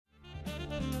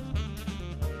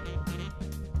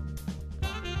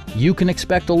You can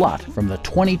expect a lot from the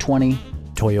 2020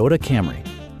 Toyota Camry.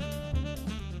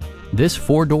 This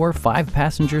 4-door,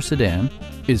 5-passenger sedan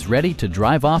is ready to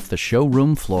drive off the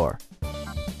showroom floor.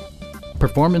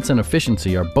 Performance and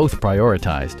efficiency are both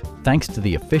prioritized thanks to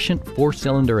the efficient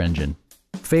 4-cylinder engine,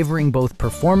 favoring both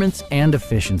performance and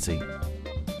efficiency.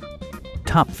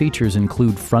 Top features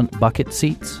include front bucket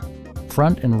seats,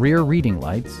 front and rear reading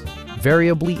lights,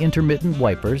 variably intermittent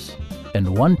wipers,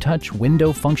 and one-touch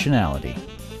window functionality.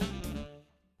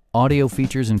 Audio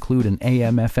features include an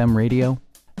AM/FM radio,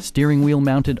 steering wheel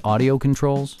mounted audio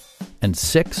controls, and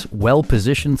 6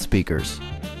 well-positioned speakers.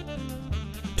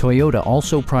 Toyota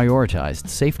also prioritized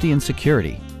safety and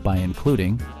security by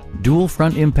including dual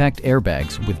front impact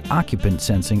airbags with occupant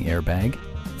sensing airbag,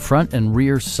 front and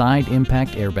rear side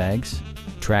impact airbags,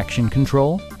 traction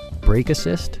control, brake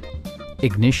assist,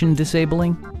 ignition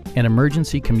disabling, an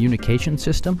emergency communication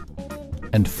system,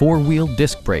 and 4-wheel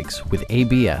disc brakes with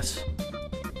ABS.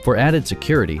 For added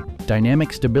security,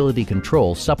 dynamic stability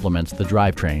control supplements the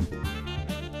drivetrain.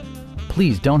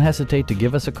 Please don't hesitate to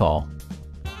give us a call.